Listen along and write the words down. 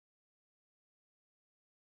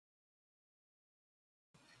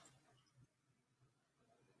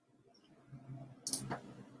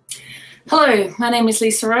Hello, my name is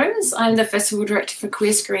Lisa Rose. I'm the Festival Director for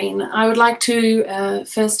Queer Screen. I would like to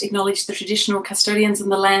first acknowledge the traditional custodians in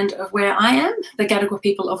the land of where I am, the Gadigal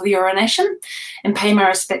people of the Eora Nation, and pay my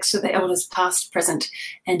respects to the elders past, present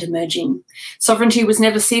and emerging. Sovereignty was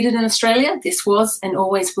never ceded in Australia. This was and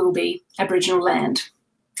always will be Aboriginal land.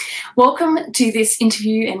 Welcome to this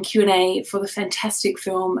interview and Q&A for the fantastic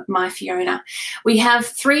film My Fiona. We have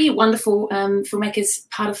three wonderful filmmakers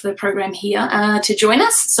part of the program here to join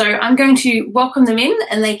us. So I'm going to welcome them in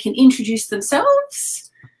and they can introduce themselves.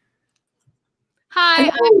 Hi,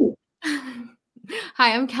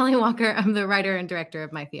 I'm Kelly Walker. I'm the writer and director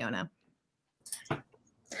of My Fiona.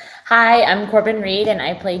 Hi, I'm Corbin Reid and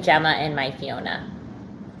I play Gemma in My Fiona.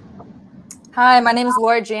 Hi, my name is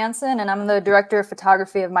Jansen and I'm the director of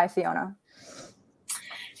photography of My Fiona.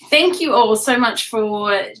 Thank you all so much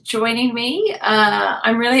for joining me.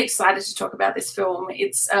 I'm really excited to talk about this film.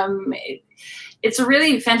 It's a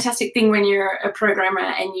really fantastic thing when you're a programmer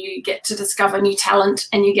and you get to discover new talent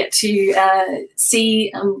and you get to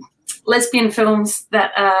see lesbian films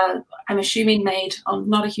that I'm assuming made on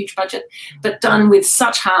not a huge budget, but done with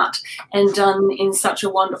such heart and done in such a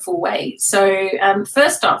wonderful way. So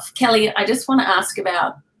first off, Kelly, I just want to ask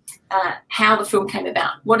about how the film came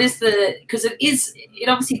about. What is because it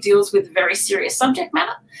obviously deals with very serious subject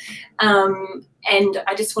matter. And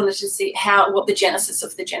I just wanted to see what the genesis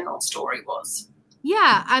of the general story was.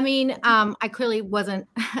 Yeah, I mean, I clearly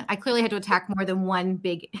had to attack more than one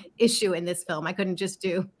big issue in this film. I couldn't just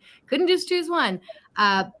choose one.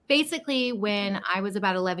 Basically, when I was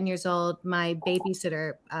about 11 years old, my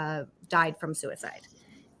babysitter died from suicide.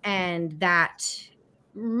 And that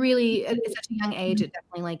really, at such a young age, it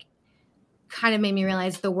definitely kind of made me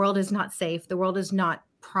realize the world is not safe. The world is not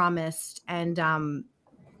promised. And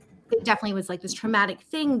it definitely was this traumatic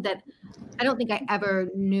thing that I don't think I ever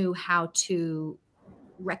knew how to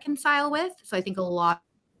reconcile with. So I think a lot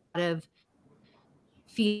of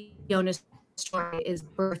Fiona's story is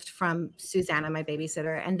birthed from Susanna, my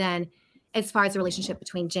babysitter. And then as far as the relationship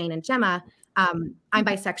between Jane and Gemma, I'm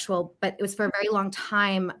bisexual, but it was for a very long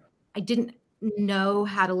time. I didn't know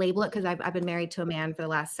how to label it because I've been married to a man for the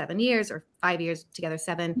last 7 years or 5 years together,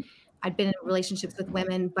 7. I'd been in relationships with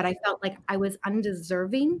women, but I felt like I was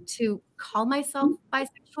undeserving to call myself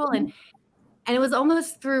bisexual. And it was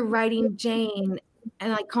almost through writing Jane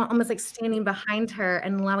and almost standing behind her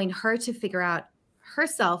and allowing her to figure out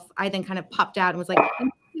herself, I then kind of popped out and was like,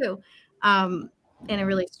 thank you, in a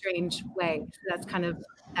really strange way. So that's kind of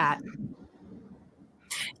that.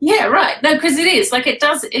 Yeah, right. No, because it is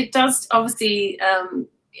it does obviously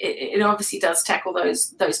it obviously does tackle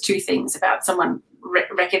those two things about someone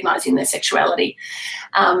recognizing their sexuality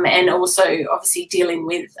and also obviously dealing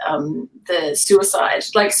with the suicide.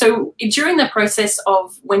 So during the process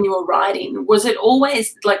of when you were writing, was it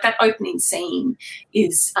always that opening scene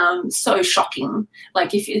is so shocking?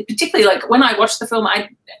 Particularly when I watched the film, I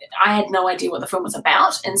had no idea what the film was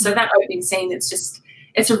about, and so that opening scene,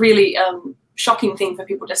 it's a really shocking thing for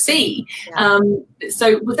people to see. Yeah.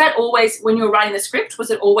 So was that always, when you were writing the script,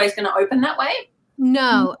 was it always going to open that way?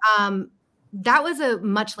 No, that was a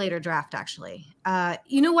much later draft, actually.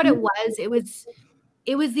 You know what it was? It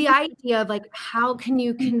was the idea of how can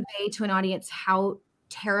you convey to an audience how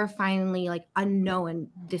terrifyingly unknown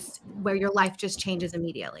where your life just changes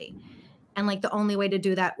immediately. And the only way to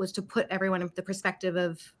do that was to put everyone in the perspective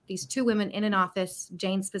of these two women in an office,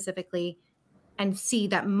 Jane specifically, and see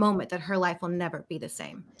that moment that her life will never be the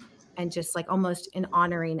same. And just almost in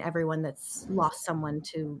honoring everyone that's lost someone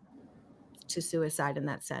to suicide in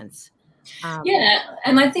that sense. Yeah,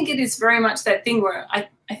 and I think it is very much that thing where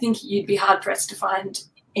I think you'd be hard-pressed to find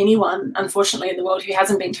anyone, unfortunately, in the world who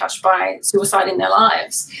hasn't been touched by suicide in their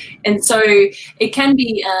lives. And so it can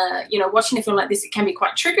be, watching a film like this, it can be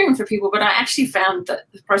quite triggering for people, but I actually found that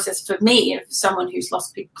the process for me, of someone who's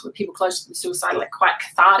lost people close to the suicide, quite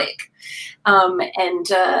cathartic. And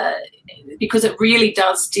because it really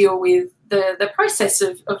does deal with the process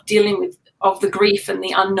of dealing with the grief and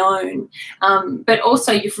the unknown, but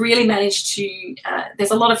also you've really managed to, there's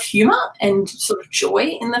a lot of humour and sort of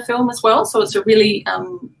joy in the film as well, so it's a really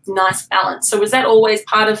nice balance. So was that always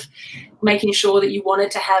part of making sure that you wanted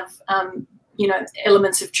to have,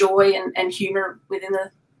 elements of joy and humour within the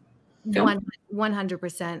film?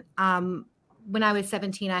 100%. When I was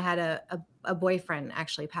 17, I had a boyfriend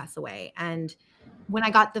actually pass away, and when I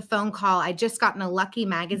got the phone call, I'd just gotten a Lucky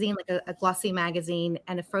magazine, a glossy magazine,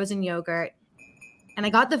 and a frozen yogurt. And I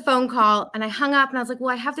got the phone call and I hung up and I was like,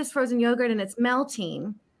 well, I have this frozen yogurt and it's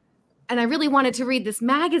melting. And I really wanted to read this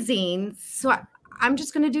magazine. So I'm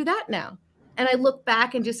just going to do that now. And I look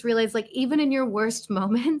back and just realized, even in your worst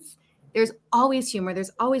moments, there's always humor,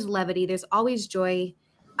 there's always levity, there's always joy.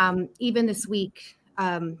 Even this week,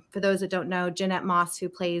 for those that don't know, Jeanette Moss, who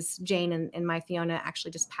plays Jane in My Fiona,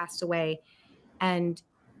 actually just passed away. And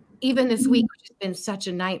even this week, which has been such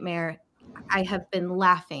a nightmare, I have been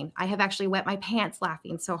laughing. I have actually wet my pants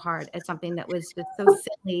laughing so hard at something that was just so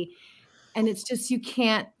silly. And it's just, you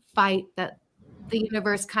can't fight that. The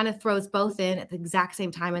universe kind of throws both in at the exact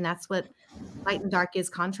same time. And that's what light and dark is,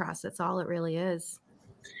 contrast. That's all it really is.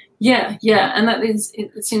 Yeah. And that is,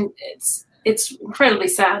 it's incredibly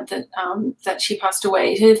sad that that she passed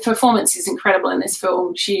away. Her performance is incredible in this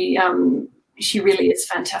film. She really is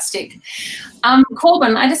fantastic.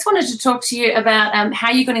 Corbin, I just wanted to talk to you about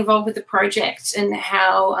how you got involved with the project and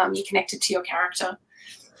how you connected to your character.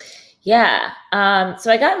 Yeah.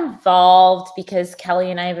 So I got involved because Kelly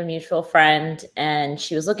and I have a mutual friend, and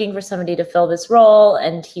she was looking for somebody to fill this role.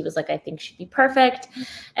 And he was like, I think she'd be perfect.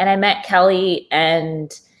 And I met Kelly,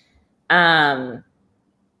 and I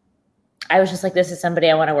was just like, this is somebody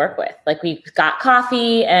I want to work with. Like, we got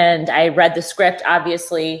coffee and I read the script,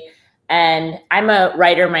 obviously. And I'm a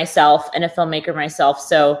writer myself and a filmmaker myself.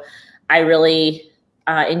 So I really,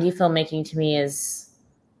 indie filmmaking to me is,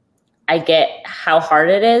 I get how hard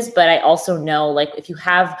it is, but I also know, like, if you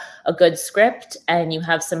have a good script and you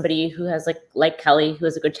have somebody who has like Kelly, who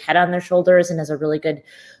has a good head on their shoulders and has a really good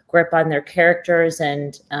grip on their characters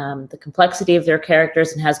and the complexity of their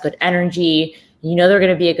characters and has good energy, you know they're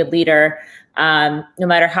going to be a good leader. No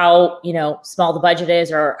matter how, small the budget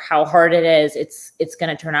is or how hard it is, it's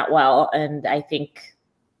going to turn out well. And I think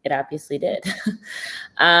it obviously did.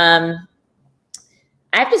 I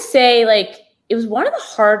have to say, like, it was one of the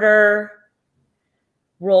harder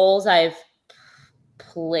roles I've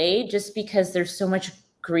played just because there's so much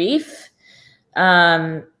grief.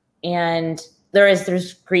 And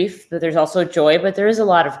there's grief, but there's also joy, but there is a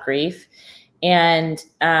lot of grief. And,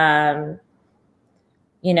 I'm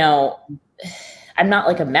not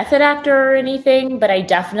like a method actor or anything, but I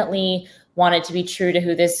definitely wanted to be true to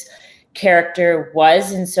who this character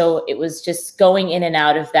was. And so it was just going in and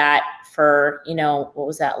out of that for, what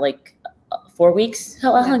was that, like 4 weeks?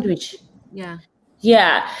 How long did we? Yeah.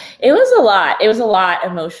 It was a lot. It was a lot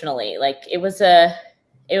emotionally. Like, it was a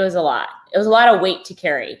lot. It was a lot of weight to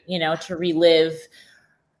carry, to relive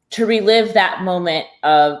that moment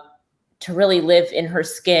to really live in her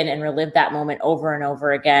skin and relive that moment over and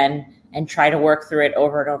over again and try to work through it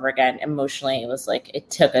over and over again. Emotionally, it was like,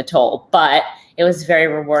 it took a toll, but it was very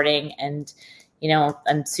rewarding. And,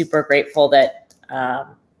 I'm super grateful that I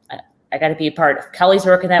got to be a part of Kelly's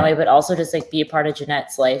work in that way, but also just like be a part of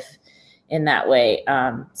Jeanette's life in that way.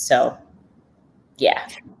 So yeah.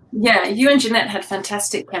 Yeah, you and Jeanette had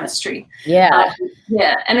fantastic chemistry. Yeah.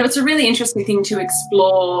 And it was a really interesting thing to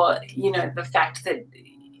explore, the fact that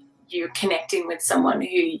you're connecting with someone who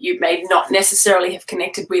you may not necessarily have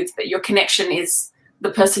connected with, but your connection is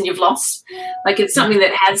the person you've lost. Like, it's something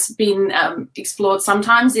that has been explored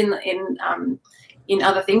sometimes in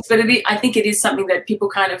other things, but I think it is something that people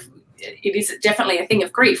it is definitely a thing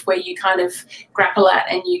of grief where you kind of grapple at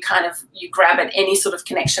and you grab at any sort of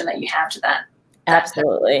connection that you have to that.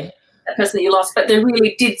 Absolutely. That person that you lost. But there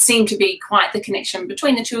really did seem to be quite the connection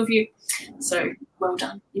between the two of you. So well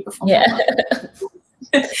done. You performed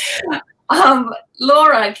well.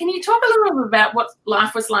 Laura, can you talk a little bit about what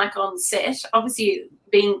life was like on set? Obviously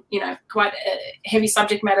being, quite a heavy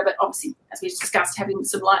subject matter, but obviously, as we discussed, having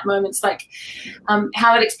some light moments, like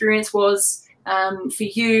how that experience was for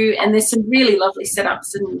you. And there's some really lovely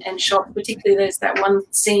setups and shots, particularly there's that one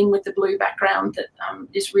scene with the blue background that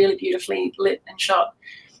is really beautifully lit and shot.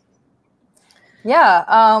 Yeah.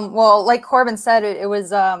 Well, like Corbin said, it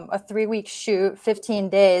was a 3-week shoot, 15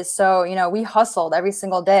 days. So, we hustled every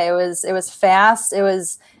single day. It was fast. It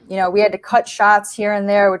was, we had to cut shots here and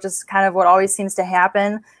there, which is kind of what always seems to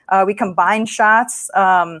happen. We combined shots.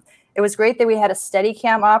 It was great that we had a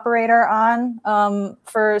Steadicam operator on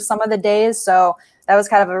for some of the days. So that was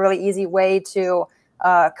kind of a really easy way to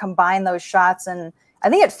combine those shots. And I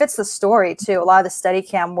think it fits the story too. A lot of the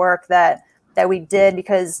Steadicam work that we did,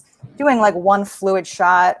 because doing like one fluid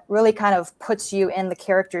shot really kind of puts you in the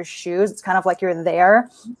character's shoes. It's kind of like you're there.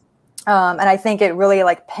 And I think it really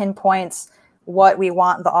like pinpoints what we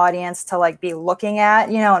want the audience to like be looking at,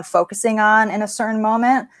 and focusing on in a certain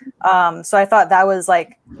moment. So I thought that was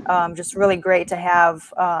like just really great to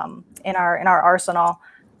have in our arsenal.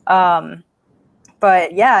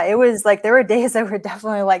 But yeah, it was like, there were days that were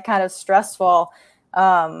definitely like kind of stressful.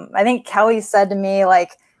 I think Kelly said to me,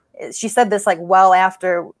 like, she said this like well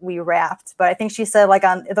after we wrapped, but I think she said like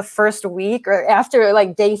on the first week or after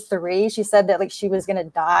like day 3, she said that like she was gonna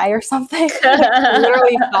die or something.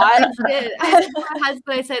 Literally thought. I told my husband,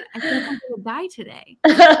 I said, I think I'm gonna die today.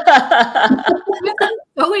 It was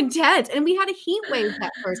so intense, and we had a heat wave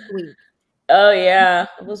that first week. Oh yeah,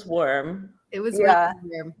 it was warm. It was really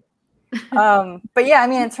warm. But yeah, I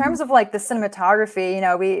mean, in terms of like the cinematography, you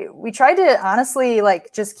know, we tried to honestly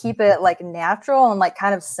like just keep it like natural and like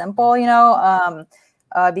kind of simple, you know,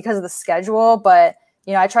 because of the schedule. But,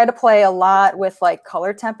 you know, I tried to play a lot with like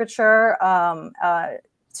color temperature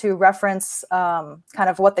to reference kind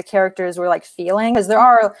of what the characters were like feeling. Because there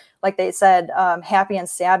are, like they said, happy and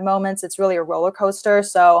sad moments. It's really a roller coaster.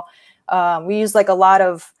 So we used like a lot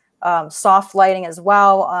of soft lighting as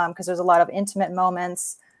well, because there's a lot of intimate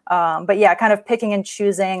moments. But yeah, kind of picking and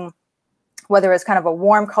choosing whether it's kind of a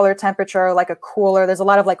warm color temperature, like a cooler. There's a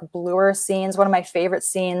lot of like bluer scenes. One of my favorite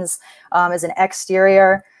scenes is an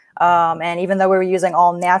exterior. And even though we were using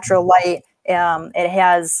all natural light, it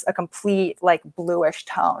has a complete like bluish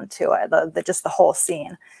tone to it, just the whole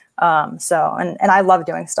scene. So, and I love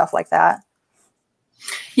doing stuff like that.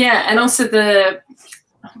 Yeah, and also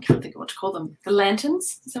I can't think of what to call them. The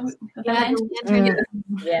lanterns? Is that what, the lanterns?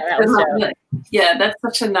 Yeah, that was yeah, that's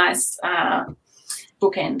such a nice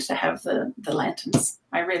bookend to have the lanterns.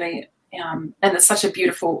 I really, and it's such a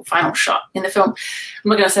beautiful final shot in the film. I'm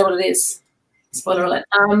not going to say what it is. Spoiler alert.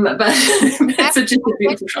 But it's just a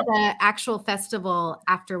beautiful shot. The actual festival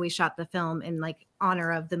after we shot the film in like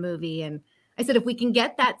honor of the movie, and I said, if we can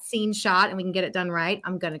get that scene shot and we can get it done right,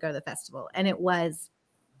 I'm going to go to the festival. And it was.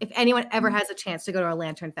 If anyone ever has a chance to go to a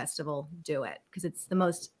lantern festival, do it, because it's the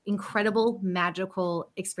most incredible, magical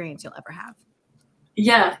experience you'll ever have.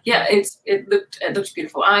 Yeah, it looks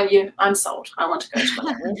beautiful. I'm sold. I want to go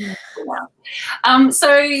to it. Wow.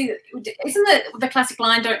 So isn't the classic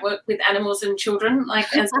line, "Don't work with animals and children"? Like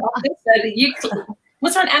as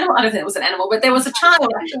was there an animal? I don't think it was an animal, but there was a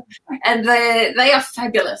child, and they are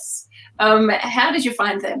fabulous. How did you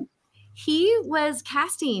find them? He was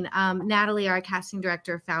casting. Natalie, our casting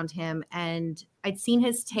director, found him, and I'd seen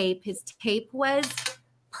his tape. His tape was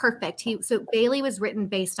perfect. So Bailey was written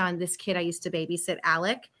based on this kid I used to babysit,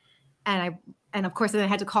 Alec, and of course then I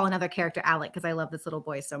had to call another character Alec because I love this little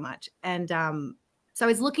boy so much. And so I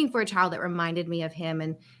was looking for a child that reminded me of him,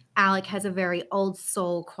 and Alec has a very old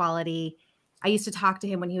soul quality. I used to talk to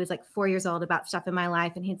him when he was like 4 years old about stuff in my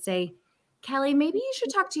life, and he'd say, "Kelly, maybe you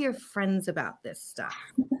should talk to your friends about this stuff.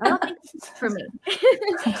 I don't think it's for me."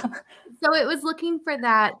 So it was looking for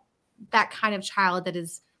that kind of child that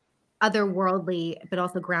is otherworldly, but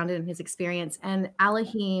also grounded in his experience. And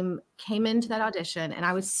Alahim came into that audition, and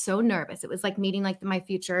I was so nervous. It was like meeting like my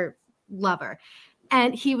future lover,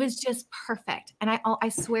 and he was just perfect. And I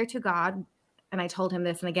swear to God, and I told him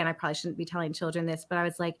this, and again, I probably shouldn't be telling children this, but I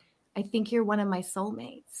was like, I think you're one of my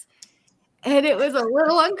soulmates. And it was a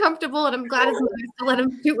little uncomfortable, and I'm glad his mother still let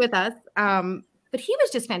him shoot with us. But he was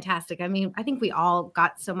just fantastic. I mean, I think we all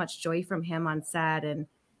got so much joy from him on set, and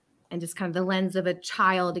just kind of the lens of a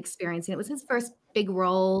child experiencing. It was his first big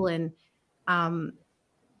role, and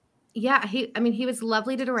yeah, he was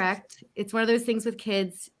lovely to direct. It's one of those things with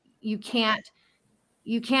kids, you can't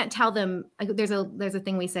tell them. Like, there's a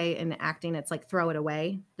thing we say in acting. It's like throw it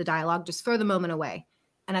away. The dialogue, just throw the moment away.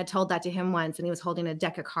 And I told that to him once, and he was holding a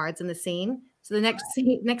deck of cards in the scene. So the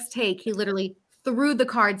next take, he literally threw the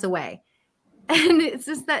cards away. And it's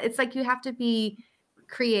just that it's like you have to be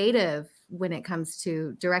creative when it comes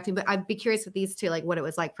to directing. But I'd be curious with these two, like what it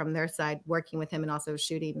was like from their side, working with him and also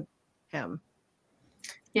shooting him.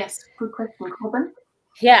 Yes, good question, Corbin.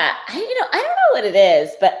 Yeah, I don't know what it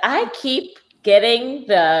is, but I keep getting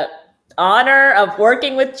the honor of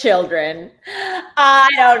working with children. I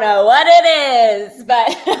don't know what it is,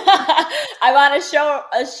 but I'm on a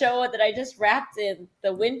show that I just wrapped in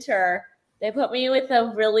the winter. They put me with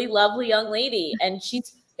a really lovely young lady, and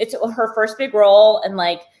it's her first big role, and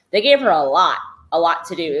like they gave her a lot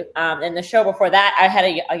to do. And the show before that, I had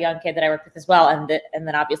a young kid that I worked with as well, and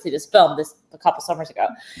then obviously this film a couple summers ago.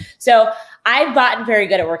 So I've gotten very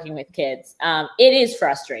good at working with kids. It is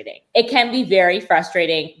frustrating. It can be very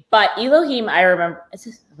frustrating. But Elohim, I remember,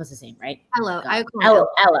 what's his name, right? Elo.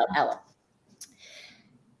 Elo.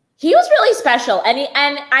 He was really special,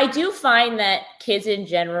 and I do find that kids in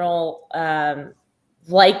general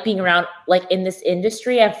like being around, like in this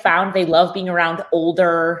industry. I've found they love being around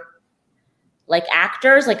older, like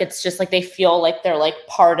actors. Like it's just like they feel like they're like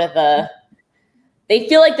part of they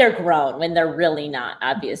feel like they're grown when they're really not,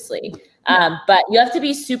 obviously. But you have to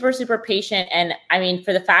be super, super patient. And I mean,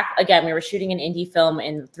 for the fact, again, we were shooting an indie film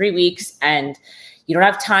in 3 weeks, and you don't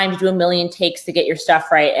have time to do a million takes to get your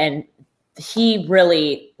stuff right. And he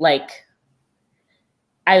really, like,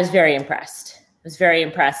 I was very impressed. I was very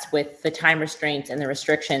impressed with the time restraints and the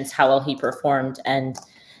restrictions, how well he performed. And,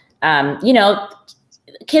 you know,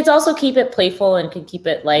 kids also keep it playful and can keep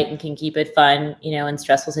it light and can keep it fun, you know, in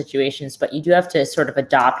stressful situations. But you do have to sort of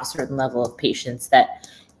adopt a certain level of patience that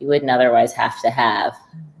you wouldn't otherwise have to have.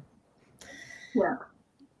 Yeah.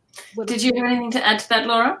 Did you have anything to add to that,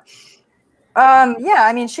 Laura? Yeah,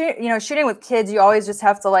 I mean, shooting with kids, you always just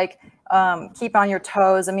have to like keep on your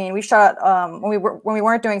toes. I mean, we shot when we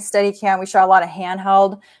weren't doing Steadicam, we shot a lot of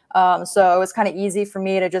handheld. So it was kind of easy for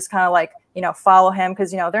me to just kind of like, you know, follow him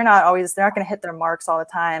because, you know, they're not going to hit their marks all the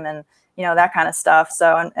time and, you know, that kind of stuff.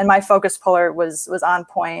 So, and my focus puller was on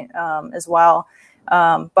point as well.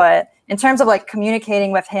 But in terms of like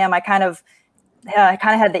communicating with him, I kind of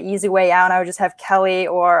had the easy way out. I would just have Kelly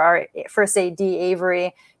or our first AD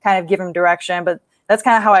Avery kind of give him direction. But that's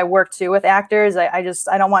kind of how I work too with actors. I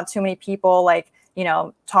don't want too many people like, you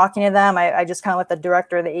know, talking to them. I just kind of let the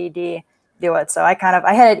director or the AD do it. So I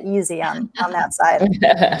had it easy on that side.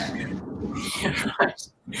 Right.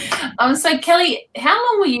 So Kelly, how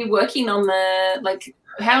long were you working on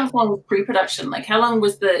how long was pre-production? Like how long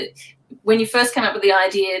was when you first came up with the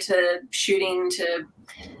idea to shooting to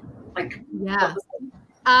like? Yeah.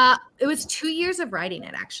 It was 2 years of writing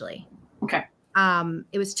it actually. Okay.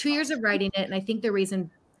 It was 2 years of writing it. And I think the reason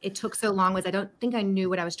it took so long was I don't think I knew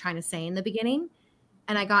what I was trying to say in the beginning.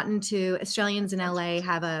 And I got into Australians in LA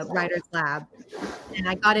have a writer's lab. And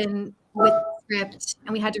I got in with the script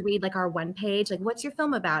and we had to read like our one page, like, what's your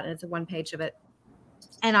film about? And it's a one page of it.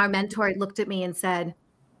 And our mentor looked at me and said,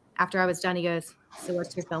 after I was done, he goes, so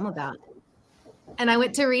what's your film about? And I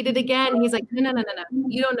went to read it again. He's like, no.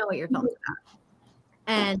 You don't know what your film's about.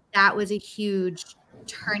 And that was a huge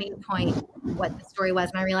turning point, what the story was.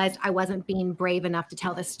 And I realized I wasn't being brave enough to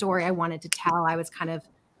tell the story I wanted to tell. I was kind of,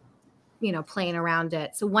 you know, playing around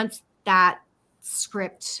it. So once that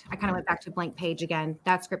script, I kind of went back to a blank page again.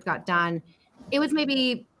 That script got done. It was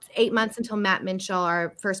maybe 8 months until Matt Minshall,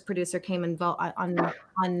 our first producer, came involved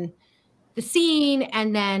on the scene.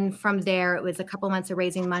 And then from there, it was a couple months of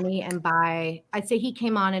raising money. And I'd say he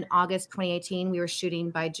came on in August 2018. We were shooting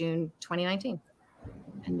by June 2019.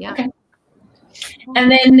 And yeah. Okay. And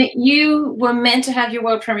then you were meant to have your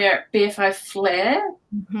world premiere at BFI Flair.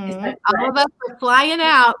 Mm-hmm. All of us were flying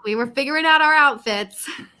out. We were figuring out our outfits.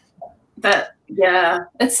 Yeah,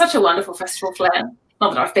 it's such a wonderful festival, Flair.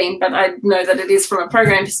 Not that I've been, but I know that it is from a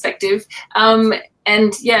program perspective.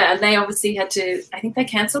 And yeah, they obviously had to, I think they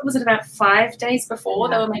cancelled, was it about 5 days before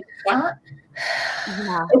they were meant to start?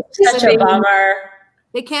 Yeah. It's such a bummer.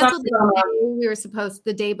 They canceled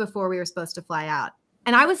the day before we were supposed to fly out.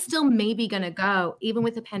 And I was still maybe going to go. Even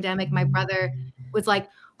with the pandemic, my brother was like,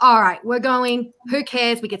 all right, we're going. Who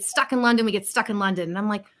cares? We get stuck in London. And I'm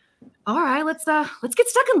like, all right, let's get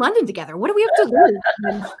stuck in London together. What do we have to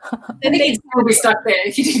lose? And they will be stuck there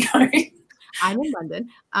if you didn't go. I'm in London.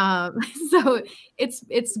 So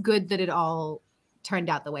it's good that it all turned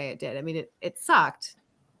out the way it did. I mean, it sucked.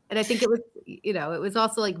 And I think it was, you know, it was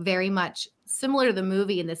also like very much similar to the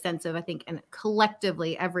movie in the sense of, I think, and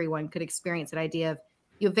collectively everyone could experience that idea of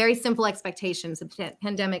you have very simple expectations. The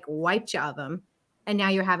pandemic wiped you of them. And now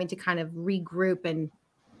you're having to kind of regroup and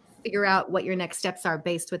figure out what your next steps are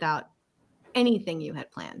based without anything you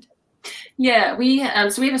had planned. Yeah,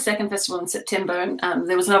 so we have a second festival in September, and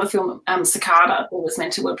there was another film, Cicada, that was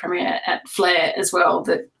meant to world premiere at Flair as well,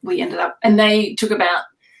 that we ended up, and they took about,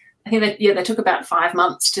 they took about 5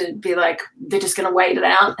 months to be like, they're just going to wait it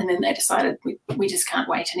out, and then they decided we just can't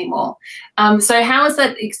wait anymore. So how is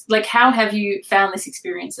that, like, how have you found this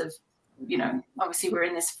experience of, you know, obviously we're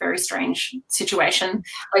in this very strange situation,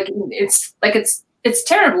 like it's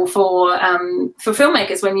terrible for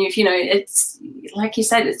filmmakers when you've, you know, it's like you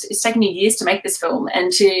said, it's taken you years to make this film,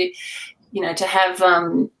 and to, you know, to have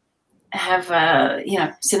you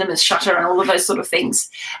know, cinemas shutter and all of those sort of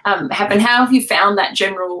things happen. How have you found that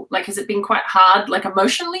general, like, has it been quite hard, like,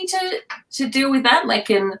 emotionally to deal with that?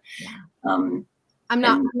 Like, I'm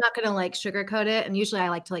not going to like sugarcoat it. And usually I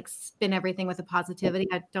like to like spin everything with a positivity.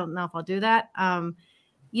 I don't know if I'll do that.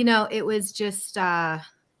 You know, it was just,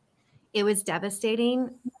 it was devastating.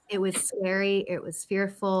 It was scary. It was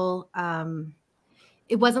fearful.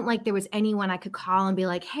 It wasn't like there was anyone I could call and be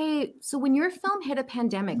like, hey, so when your film hit a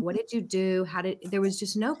pandemic, what did you do? There was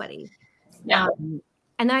just nobody. Yeah.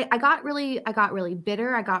 And I got really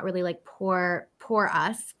bitter. I got really like poor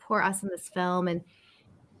us in this film.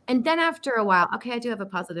 And then after a while, okay, I do have a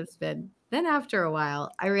positive spin. Then after a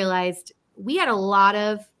while, I realized we had a lot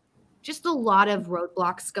of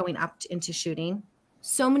roadblocks going up into shooting.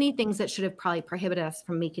 so many things that should have probably prohibited us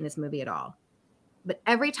from making this movie at all. But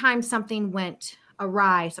every time something went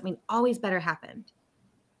awry, something always better happened.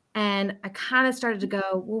 And I kind of started to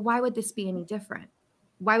go, well, why would this be any different?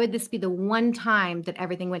 Why would this be the one time that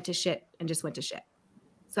everything went to shit and just went to shit?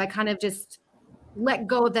 So I kind of just let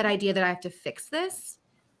go of that idea that I have to fix this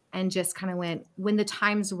and just kind of went, when the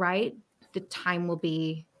time's right, the time will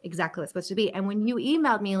be exactly what it's supposed to be. And when you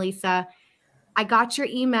emailed me, Lisa, I got your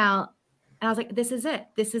email and I was like, this is it.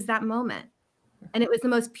 This is that moment. And it was the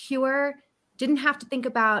most pure, didn't have to think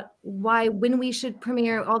about why, when we should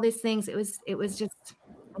premiere, all these things. It was just,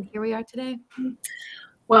 and here we are today.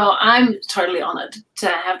 Well, I'm totally honored to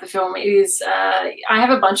have the film. It is, I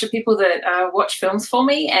have a bunch of people that watch films for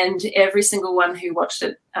me, and every single one who watched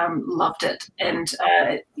it loved it. And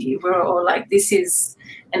you were all like, this is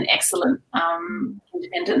an excellent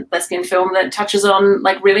independent lesbian film that touches on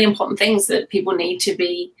like really important things that people need to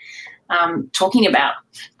be talking about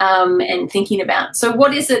and thinking about. So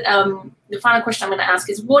what is it, the final question I'm going to ask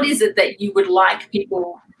is, what is it that you would like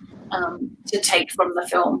people to take from the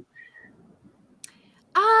film?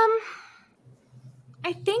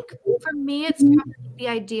 I think for me, it's probably the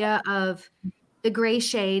idea of the gray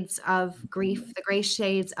shades of grief, the gray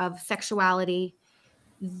shades of sexuality,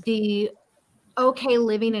 the okay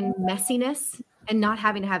living in messiness and not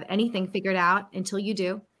having to have anything figured out until you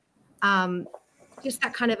do. Just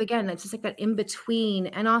that kind of, again, it's just like that in between.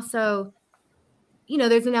 And also, you know,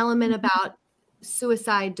 there's an element about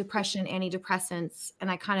suicide, depression, antidepressants. And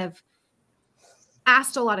I kind of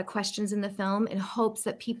asked a lot of questions in the film in hopes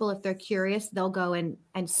that people, if they're curious, they'll go and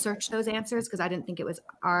search those answers, because I didn't think it was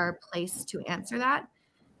our place to answer that.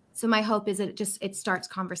 So my hope is that it starts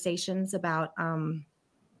conversations about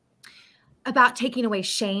taking away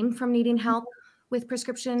shame from needing help with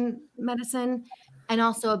prescription medicine, and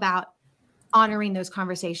also about honoring those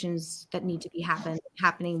conversations that need to be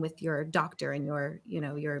happening with your doctor and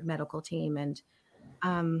your medical team. And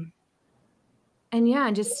yeah,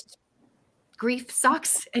 and just grief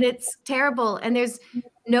sucks and it's terrible and there's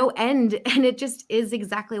no end, and it just is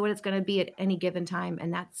exactly what it's going to be at any given time,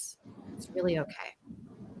 and it's really okay.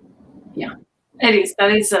 Yeah, it is.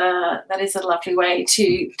 That is a lovely way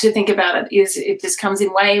to think about it. Is it just comes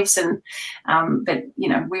in waves, and but you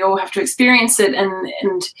know, we all have to experience it,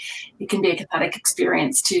 and it can be a cathartic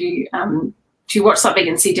experience to watch something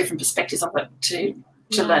and see different perspectives of it,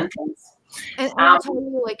 to learn things. And I'll tell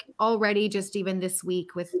you, like, already just even this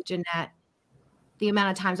week with Jeanette, the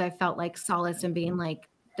amount of times I felt like solace in being like,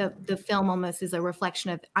 the film almost is a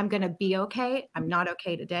reflection of, I'm going to be okay. I'm not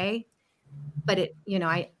okay today, but it, you know,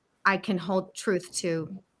 I can hold truth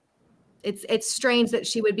to, it's strange that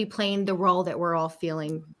she would be playing the role that we're all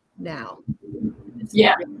feeling now. It's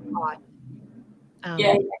yeah. Really odd.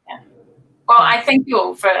 Yeah. Well, I thank you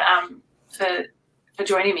all for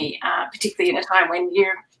joining me, particularly in a time when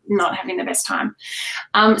you're not having the best time.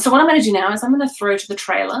 So what I'm going to do now is I'm going to throw to the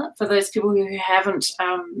trailer. For those people who haven't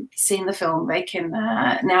seen the film, they can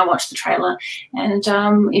now watch the trailer. And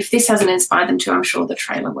if this hasn't inspired them to, I'm sure the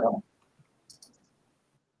trailer will.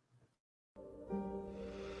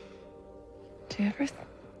 Do you ever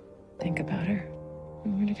think about her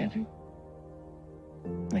when we're together?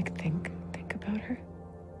 Like think about her?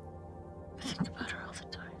 I think about her all the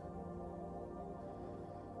time.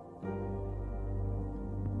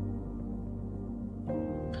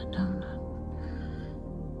 But no,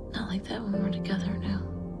 not like that when we're together now.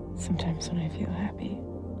 Sometimes when I feel happy,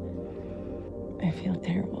 I feel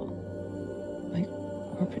terrible. Like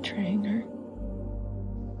we're betraying her.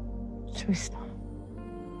 Should we stop?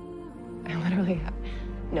 I literally have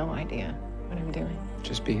no idea what I'm doing.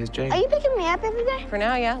 Just be his Jane. Are you picking me up every day? For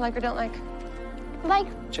now, yeah, like or don't like. Like?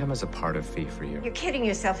 Gemma's a part of Fee for you. You're kidding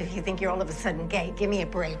yourself if you think you're all of a sudden gay. Give me a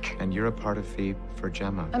break. And you're a part of Fee for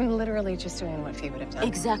Gemma. I'm literally just doing what Fee would have done.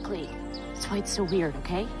 Exactly. That's why it's so weird,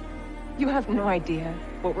 okay? You have no idea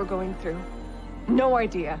what we're going through. No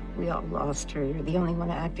idea. We all lost her. You're the only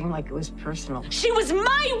one acting like it was personal. She was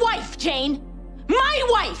my wife, Jane! My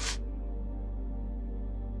wife!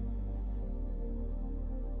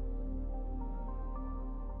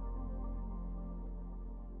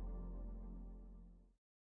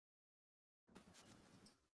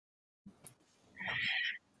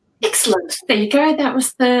 Excellent. There you go. That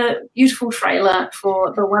was the beautiful trailer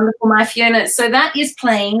for the wonderful My Fiona. So that is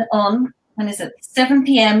playing on, when is it? 7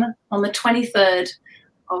 p.m. on the 23rd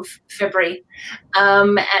of February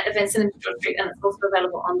at events in George Street, and it's also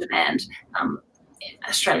available on demand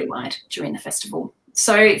Australia-wide during the festival.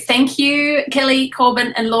 So thank you, Kelly,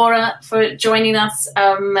 Corbin, and Laura, for joining us.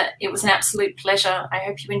 It was an absolute pleasure. I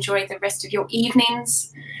hope you enjoy the rest of your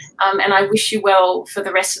evenings, and I wish you well for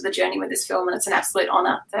the rest of the journey with this film. And it's an absolute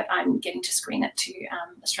honour that I'm getting to screen it to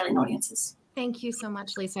Australian audiences. Thank you so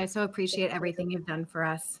much, Lisa. I so appreciate everything you've done for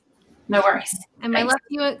us. No worries. And my love to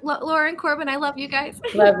you, Laura and Corbin. I love you guys.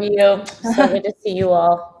 Love you. So good to see you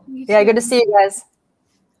all. Yeah, good to see you guys.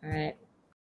 All right.